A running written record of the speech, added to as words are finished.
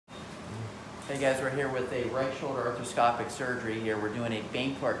Hey guys, we're here with a right shoulder arthroscopic surgery here. We're doing a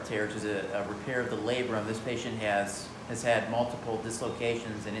Bankart tear, which is a repair of the labrum. This patient has had multiple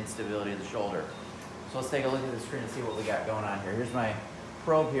dislocations and instability of the shoulder. So let's take a look at the screen and see what we got going on here. Here's my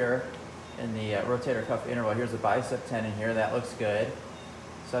probe here in the rotator cuff interval. Here's the bicep tendon here. That looks good.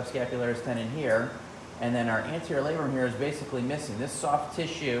 Subscapularis tendon here. And then our anterior labrum here is basically missing. This soft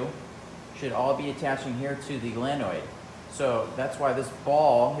tissue should all be attaching here to the glenoid. So that's why this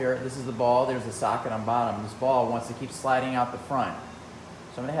ball here, this is the ball, there's the socket on bottom. This ball wants to keep sliding out the front.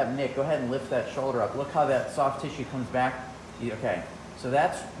 So I'm gonna have Nick go ahead and lift that shoulder up. Look how that soft tissue comes back. Okay, so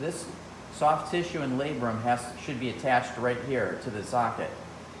that's, this soft tissue and labrum should be attached right here to the socket,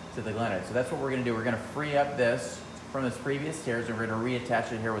 to the glenoid. So that's what we're gonna do. We're gonna free up this from this previous tears and we're gonna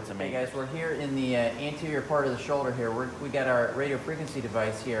reattach it here with some anchor. Hey guys, we're here in the anterior part of the shoulder here. We got our radio frequency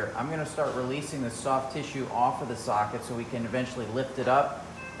device here. I'm gonna start releasing the soft tissue off of the socket so we can eventually lift it up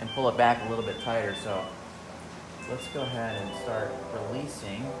and pull it back a little bit tighter. So let's go ahead and start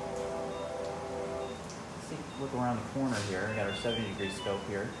releasing. Let's see, look around the corner here. We got our 70-degree scope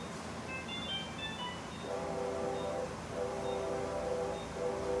here.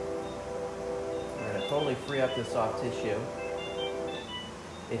 Totally free up the soft tissue.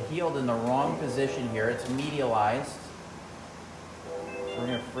 It healed in the wrong position here. It's medialized. So we're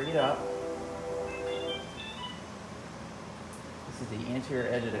going to free it up. This is the anterior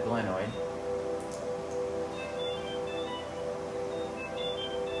edge of the glenoid.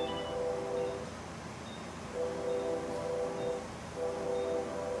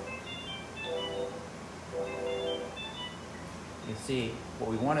 You can see what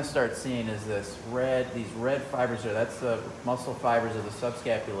we want to start seeing is these red fibers here. That's the muscle fibers of the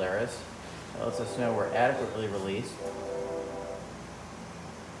subscapularis. That lets us know we're adequately released.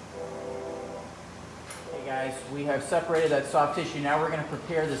 Hey guys, we have separated that soft tissue. Now we're going to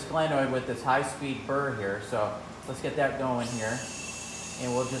prepare this glenoid with this high-speed burr here. So let's get that going here.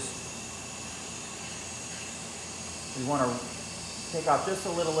 And we want to take off just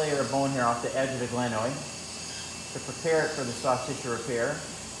a little layer of bone here off the edge of the glenoid to prepare it for the soft tissue repair.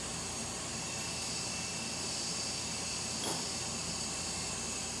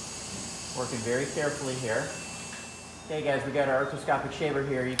 Working very carefully here. Okay guys, we got our arthroscopic shaver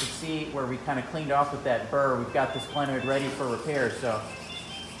here. You can see where we kind of cleaned off with that burr. We've got this glenoid ready for repair. So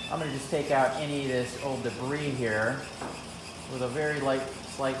I'm going to just take out any of this old debris here with a very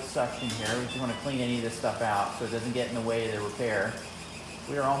slight suction here. We just want to clean any of this stuff out so it doesn't get in the way of the repair.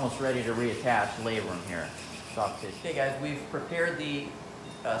 We are almost ready to reattach labrum here. Soft tissue. Okay guys, we've prepared the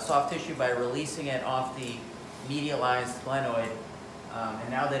soft tissue by releasing it off the medialized glenoid. And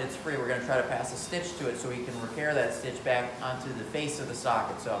now that it's free, we're going to try to pass a stitch to it so we can repair that stitch back onto the face of the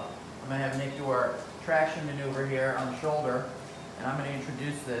socket. So I'm going to have Nick do our traction maneuver here on the shoulder, and I'm going to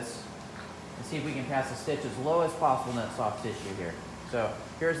introduce this and see if we can pass a stitch as low as possible in that soft tissue here. So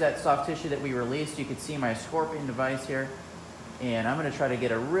here's that soft tissue that we released. You can see my scorpion device here, and I'm going to try to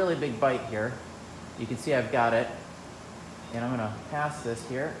get a really big bite here. You can see I've got it, and I'm going to pass this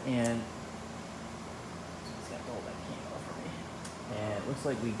here, and hold that cannula for me. And it looks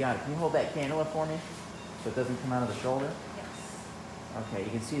like we got it. Can you hold that cannula for me so it doesn't come out of the shoulder? Yes. Okay,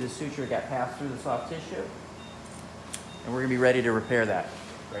 you can see the suture got passed through the soft tissue, and we're going to be ready to repair that.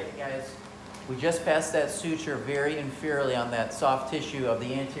 Great, guys. We just passed that suture very inferiorly on that soft tissue of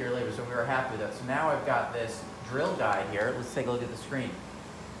the anterior labrum, so we were happy with that. So now I've got this drill guide here. Let's take a look at the screen.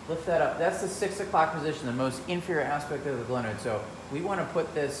 Lift that up. That's the 6 o'clock position, the most inferior aspect of the glenoid. So we want to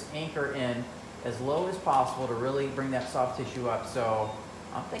put this anchor in as low as possible to really bring that soft tissue up. So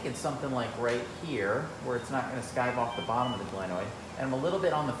I'm thinking something like right here, where it's not going to skive off the bottom of the glenoid. And I'm a little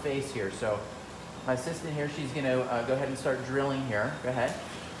bit on the face here. So my assistant here, she's going to go ahead and start drilling here. Go ahead.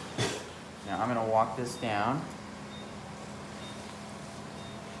 Now I'm going to walk this down.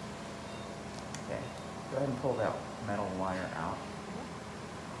 Okay. Go ahead and pull that metal wire out.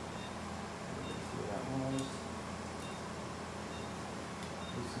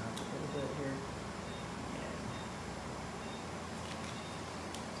 Loosen up a little bit here.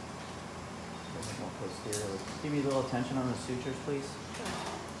 And more posterior. Give me a little attention on the sutures, please.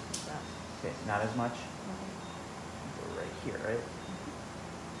 Sure. Okay, not as much. Go right here, right?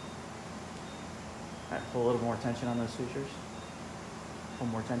 All right, pull a little more tension on those sutures. Pull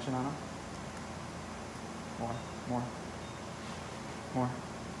more tension on them. More.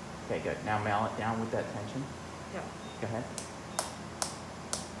 Okay, good. Now mallet down with that tension. Yep. Go ahead.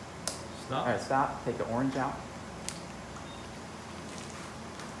 Stop. All right, stop. Take the orange out.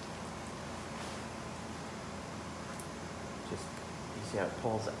 Just, you see how it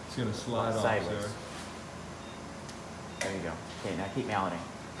pulls up? It's going to slide off, sideways. sir. There you go. Okay, now keep malleting.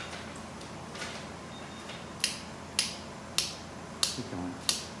 Keep going.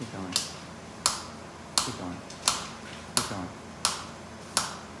 Keep going. Keep going. Keep going.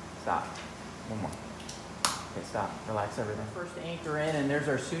 Stop. One more. Okay, stop. Relax everything. First anchor in, and there's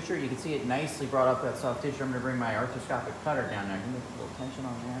our suture. You can see it nicely brought up that soft tissue. I'm going to bring my arthroscopic cutter down now. Give me a little tension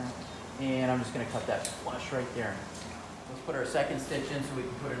on that. And I'm just going to cut that flush right there. Let's put our second stitch in so we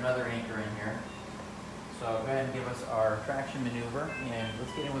can put another anchor in here. So go ahead and give us our traction maneuver, and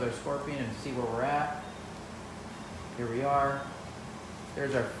let's get in with our scorpion and see where we're at. Here we are.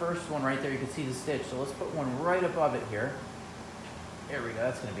 There's our first one right there. You can see the stitch. So let's put one right above it here. There we go.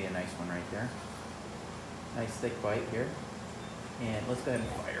 That's going to be a nice one right there. Nice thick bite here. And let's go ahead and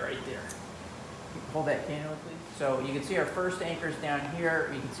fire right there. Hold that cannula, please. So you can see our first anchor's down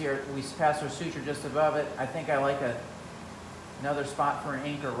here. You can see we passed our suture just above it. I think I like another spot for an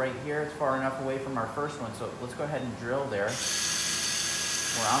anchor right here. It's far enough away from our first one. So let's go ahead and drill there.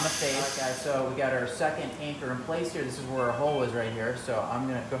 We're on the face. All right, guys, so we got our second anchor in place here. This is where our hole is right here. So I'm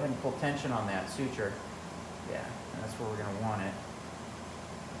going to go ahead and pull tension on that suture. Yeah, that's where we're going to want it.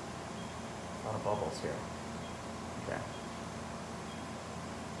 A lot of bubbles here. Okay.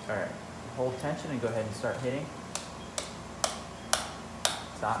 All right. Hold tension and go ahead and start hitting.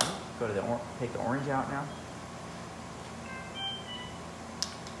 Stop. Go to take the orange out now.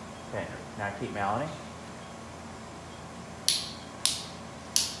 Okay. Now keep malleting.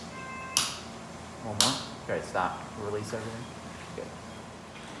 One more. Okay, stop. Release everything. Good.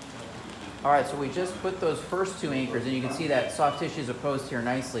 All right, so we just put those first two anchors, and you can see that soft tissue is opposed here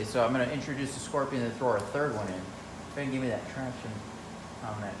nicely. So I'm going to introduce the scorpion and throw our third one in. Go ahead and give me that traction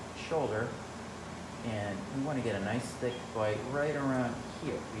on that shoulder. And we want to get a nice thick bite right around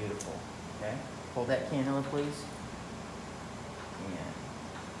here. Beautiful. Okay. Hold that cannula, please. And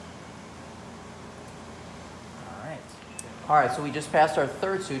all right, so we just passed our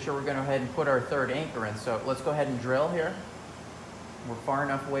third suture. We're going to go ahead and put our third anchor in. So let's go ahead and drill here. We're far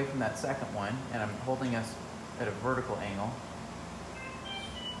enough away from that second one, and I'm holding us at a vertical angle.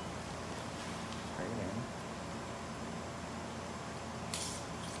 Right in.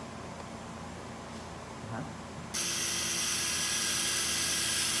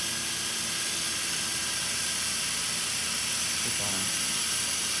 Keep going.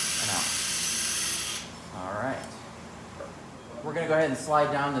 And out. All right. We're going to go ahead and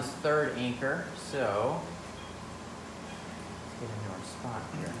slide down this third anchor. So let's get into our spot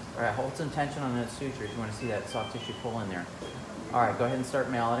here. All right, hold some tension on that suture if you want to see that soft tissue pull in there. All right, go ahead and start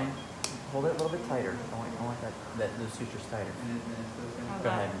malleting. Hold it a little bit tighter. I want those sutures tighter. Go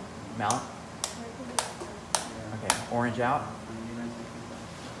ahead, mallet. Okay, orange out.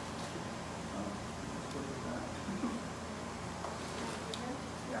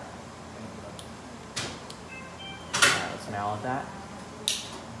 Mallet that.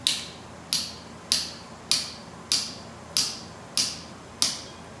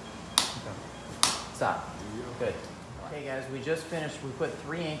 Stop. Good. Okay, guys, we just finished. We put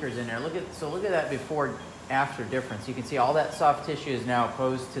 3 anchors in there. Look at that before-after difference. You can see all that soft tissue is now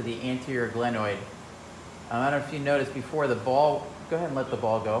opposed to the anterior glenoid. I don't know if you noticed before the ball. Go ahead and let the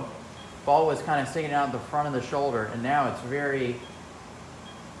ball go. Ball was kind of sticking out the front of the shoulder, and now it's very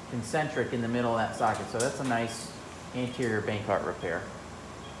concentric in the middle of that socket. So that's a nice anterior Bankart repair.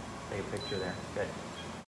 Take a picture there. Good.